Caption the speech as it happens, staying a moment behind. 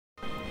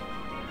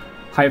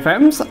Hi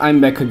fams, I'm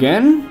back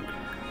again.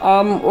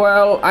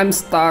 Well, I'm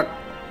stuck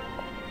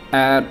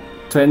at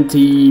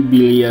 20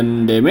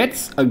 billion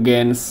damage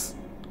against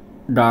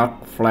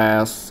Dark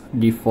Flash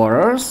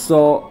Devourer,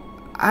 so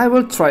I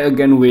will try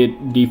again with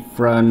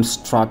different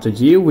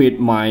strategy with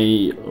my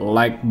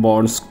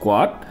Lightborn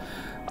squad.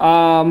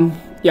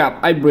 Yeah,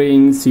 I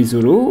bring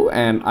Chizuru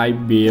and I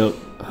build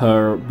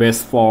her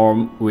best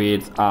form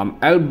with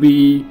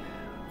LB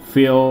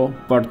fill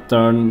per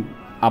turn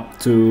up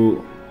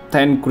to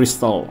 10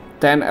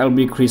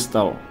 LB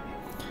crystal.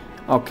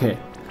 Okay,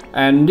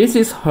 and this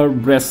is her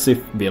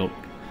aggressive build.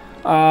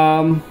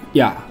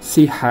 Yeah,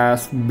 she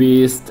has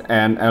beast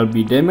and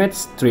LB damage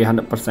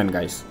 300%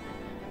 guys.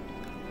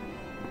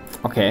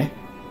 Okay,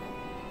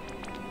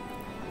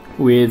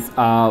 with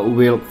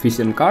Wild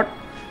Vision card.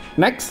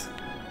 Next,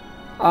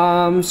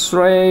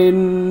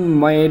 Shrine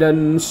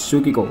Maiden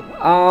Tsukiko.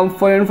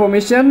 For your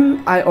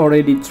information, I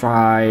already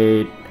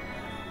tried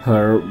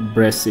her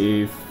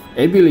aggressive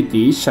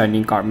ability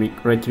Shining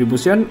Karmic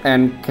Retribution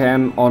and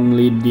can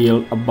only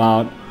deal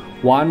about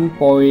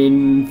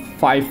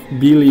 1.5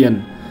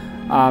 billion.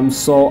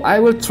 So I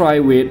will try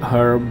with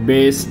her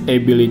base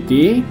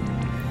ability.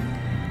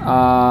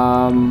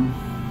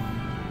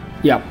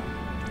 Yep.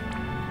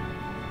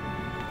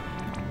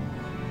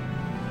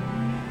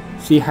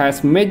 She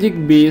has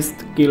Magic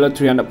Beast Killer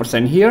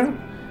 300% here,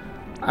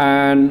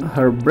 and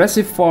her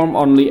aggressive form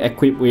only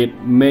equipped with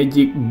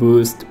Magic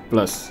Boost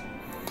Plus.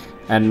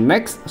 And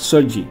next,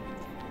 Surgy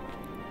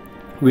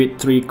with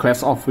 3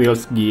 Clash of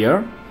Wheels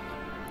gear.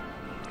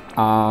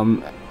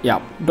 Yeah,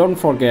 don't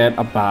forget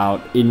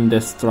about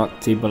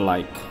Indestructible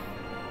Like.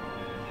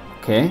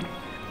 Okay,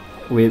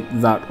 with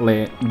Dark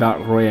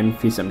Rain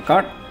Vision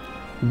card,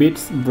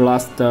 Beats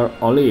Blaster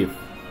Olive.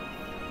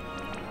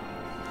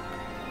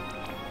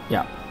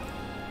 Yeah.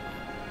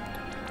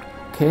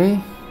 Okay.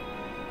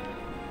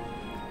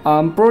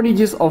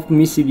 Prodigies of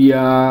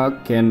Mysidia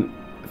can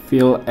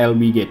fill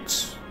LB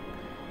gauge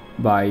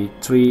by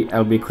 3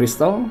 LB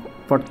crystal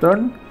per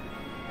turn.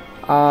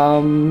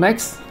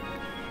 Next,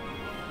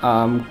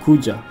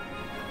 Kuja.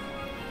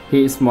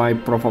 He is my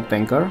provoke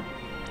tanker,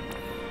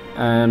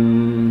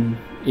 and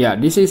yeah,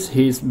 this is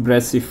his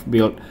aggressive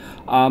build.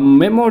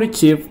 Memory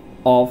chip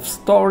of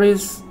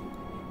stories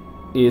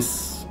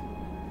is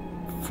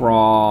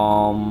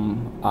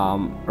from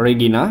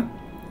Regina.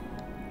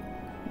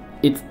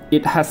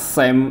 It has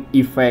same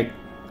effect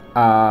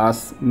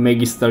as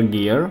Magister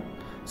gear,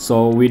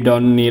 so we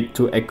don't need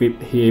to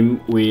equip him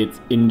with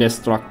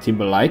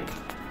Indestructible Like.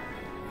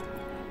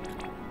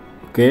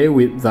 Okay,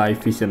 with the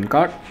Vision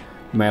card.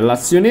 My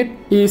last unit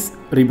is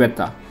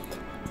Rebecca.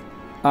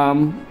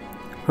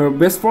 Her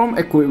best form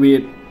equipped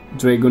with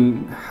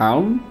Dragon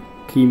Helm,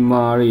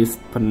 Chimaris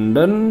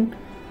Pendant,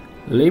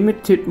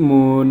 Limited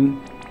Moon,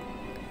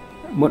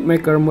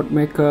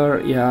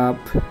 Moodmaker, yup.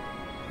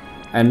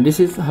 And this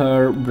is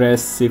her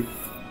aggressive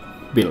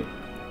build.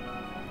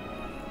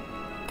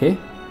 Okay.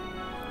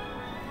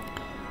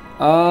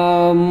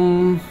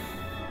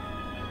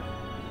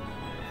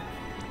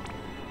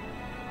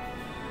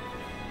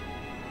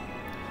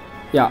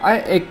 Yeah, I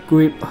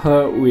equip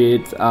her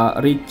with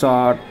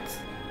Richard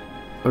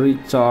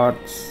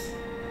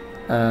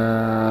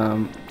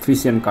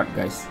Vision card,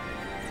 guys.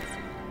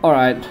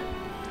 Alright.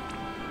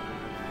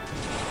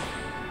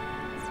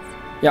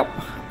 Yep,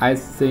 I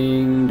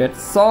think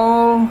that's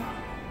all.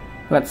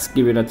 Let's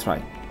give it a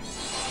try.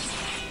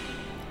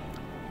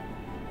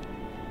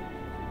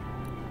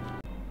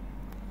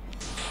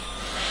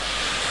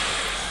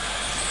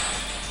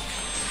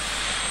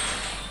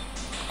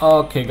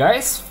 Okay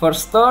guys,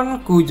 first turn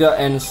Kuja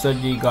and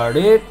Surgy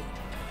guarded.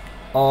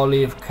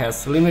 Olive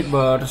cast limit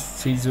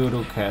burst,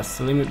 Chizuru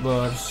cast limit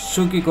burst,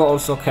 Tsukiko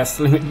also cast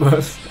limit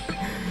burst.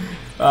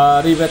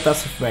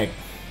 Rebecca's back,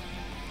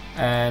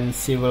 and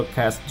she will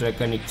cast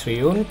Draconic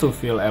Triune to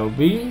fill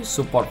LB,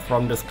 support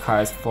from the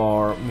skies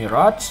for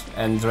Mirage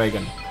and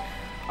Dragon.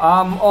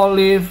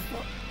 Olive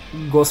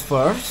goes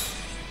first,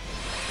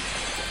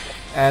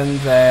 and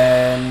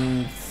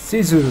then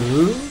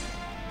Chizuru.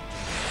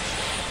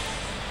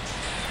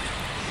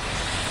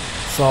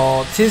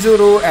 So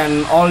Chizuru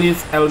and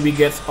Olive's LB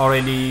gets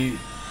already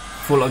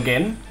full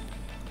again.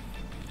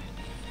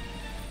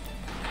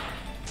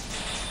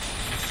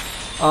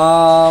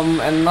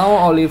 And now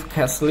Olive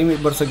casts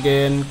limit burst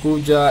again.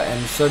 Kuja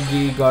and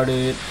Surgy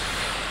guarded.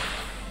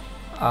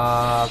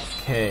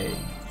 Okay,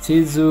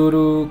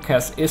 Chizuru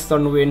casts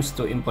Eastern Winds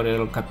to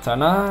Imperial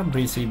Katana,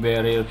 Breezy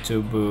Barrier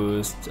to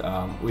boost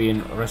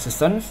wind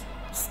resistance,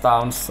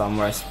 Stun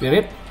Samurai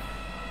Spirit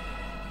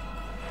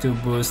to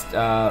boost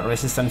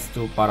resistance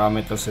to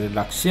parameters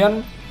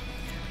reduction,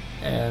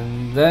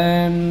 and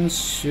then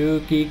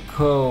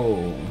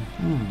Tsukiko.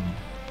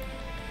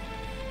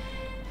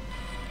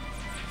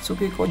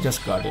 Tsukiko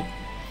just got it.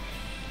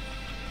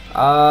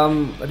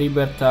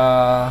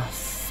 Rebecca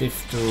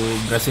shifts to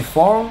aggressive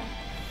form.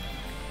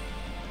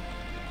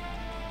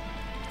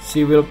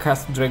 She will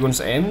cast Dragon's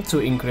Aim to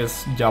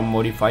increase jump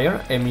modifier,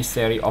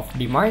 Emissary of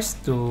Demise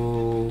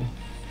to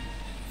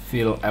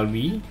fill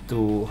LB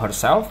to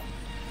herself,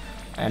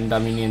 and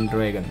Dominion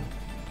Dragon.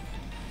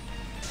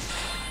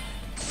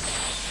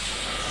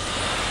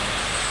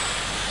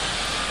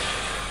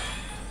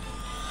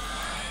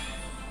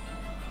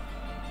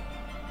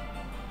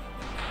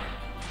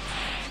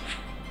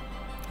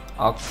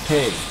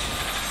 Okay.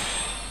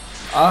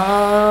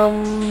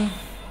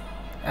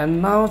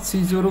 And now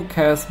Chizuru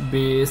casts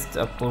Beast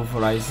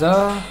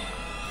Pulverizer.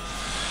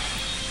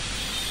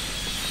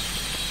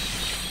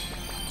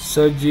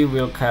 Sergi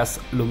will cast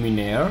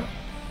Luminaire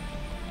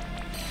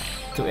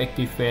to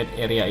activate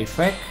area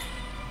effect.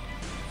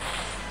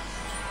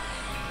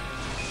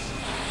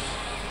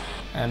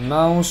 And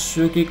now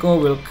Tsukiko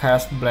will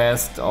cast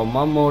Blast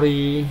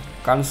Omamori,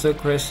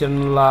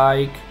 Consecration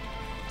Like,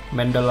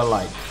 Mandala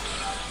Like.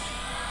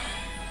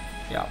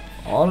 Yeah,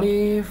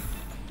 Olive,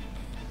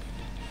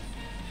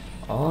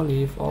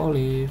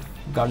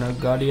 Gunner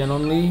Guardian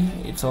only.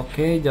 It's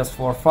okay, just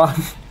for fun.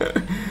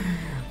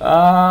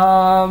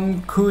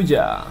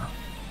 Kuja.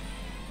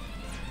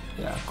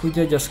 Yeah,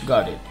 Kuja just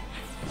got it.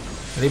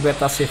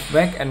 Rebeta shift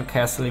back and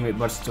cast Limit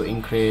Burst to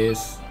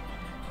increase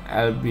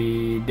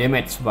LB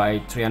damage by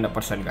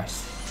 300%,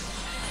 guys.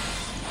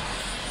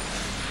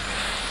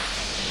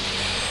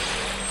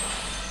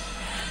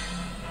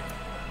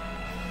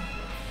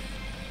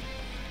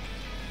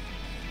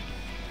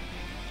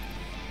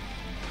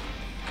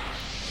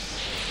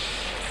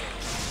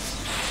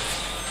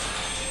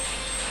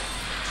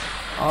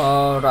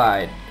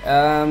 Alright,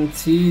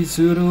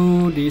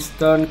 Chizuru this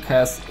turn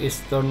casts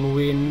Eastern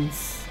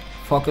Winds,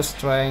 Focus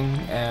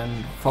Strength,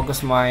 and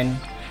Focus Mind.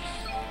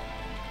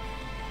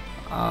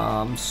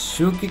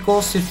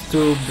 Tsukiko shift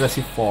to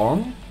Aggressive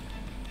Form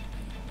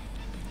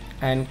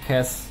and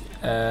cast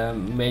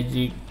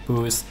Magic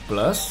Boost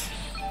Plus.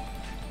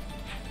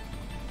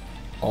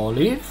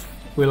 Olive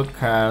will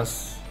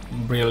cast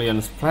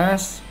Brilliant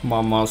Splash,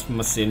 Mammals,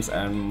 Machines,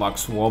 and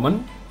Max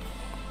Woman.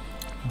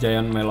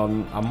 Giant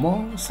Melon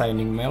Ammo,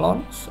 Shining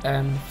Melons,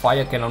 and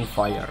Fire Cannon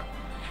Fire.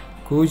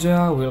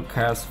 Kuja will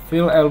cast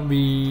Fill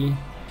LB.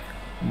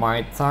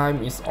 My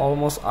time is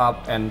almost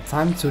up and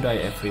time to die,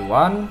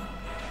 everyone.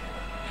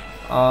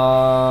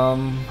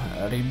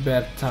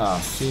 Rebeta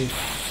shift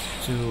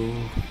to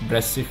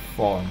Aggressive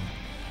Form.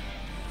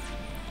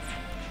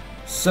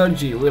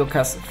 Sergi will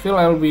cast Fill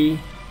LB,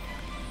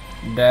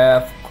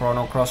 Death,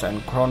 Chrono Cross,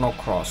 and Chrono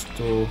Cross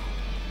to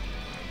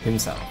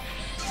himself.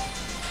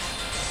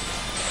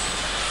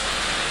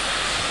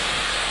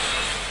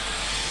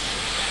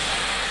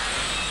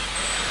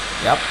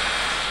 Yep.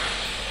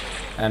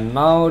 And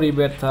now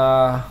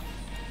Rebeta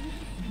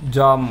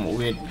jump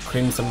with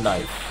Crimson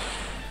Dive.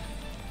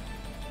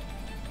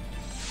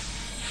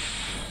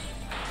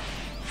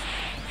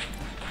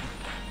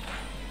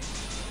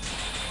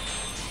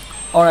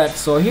 Alright,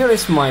 so here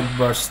is my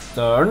burst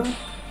turn.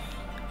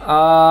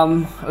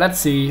 Let's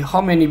see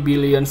how many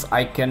billions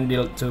I can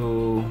deal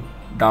to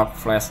Dark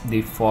Flash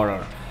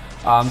Devourer.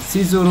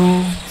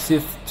 Chizuru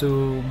shift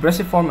to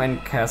Aggressive Form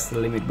and cast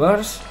Limit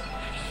Burst.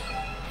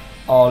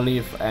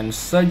 Olive and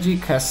Sergi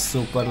cast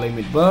Super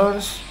Limit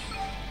Burst.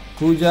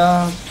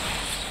 Kuja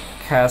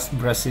cast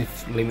Aggressive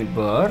Limit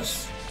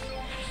Burst.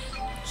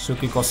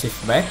 Tsukiko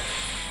shift back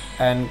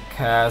and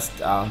cast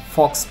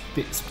Fox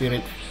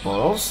Spirit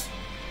Pulse.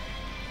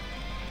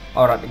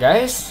 Alright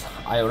guys,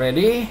 are you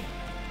ready?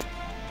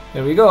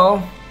 Here we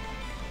go.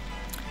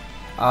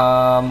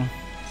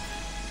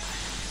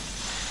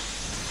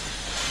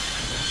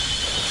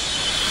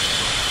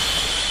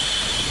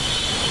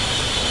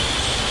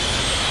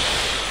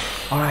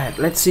 Alright,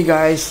 let's see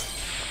guys.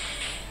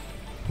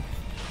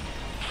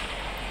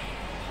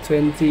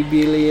 20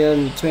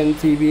 billion.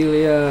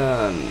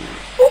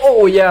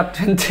 Oh yeah,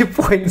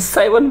 20.7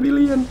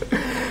 billion.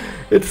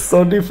 It's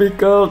so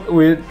difficult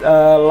with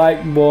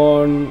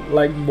Lightborn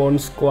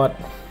squad.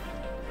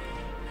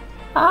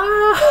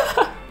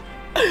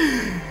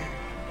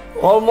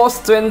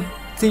 Almost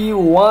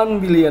 21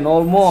 billion,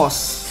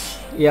 almost.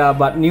 Yeah,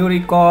 but new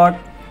record.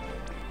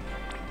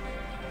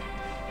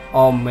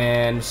 Oh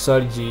man,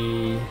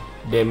 Sergi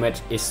damage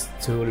is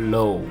too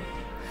low.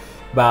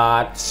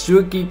 But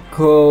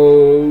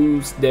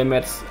Tsukiko's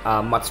damage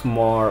are much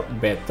more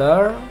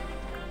better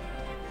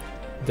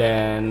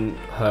than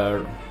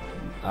her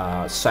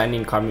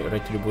Shining Karmic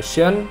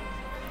Retribution.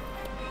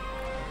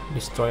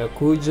 Destroy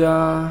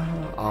Kuja.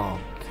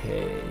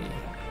 Okay.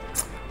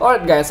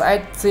 Alright guys, I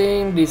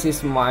think this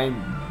is my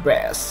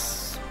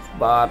best.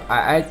 But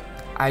I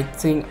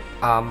think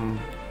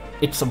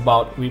it's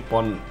about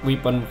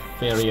weapon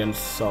variants,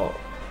 so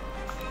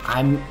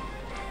I'm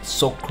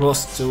so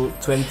close to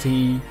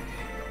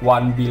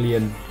 21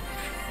 billion.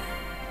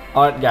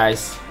 Alright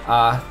guys,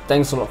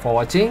 thanks a lot for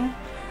watching.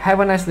 Have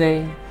a nice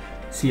day.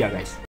 See ya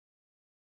guys.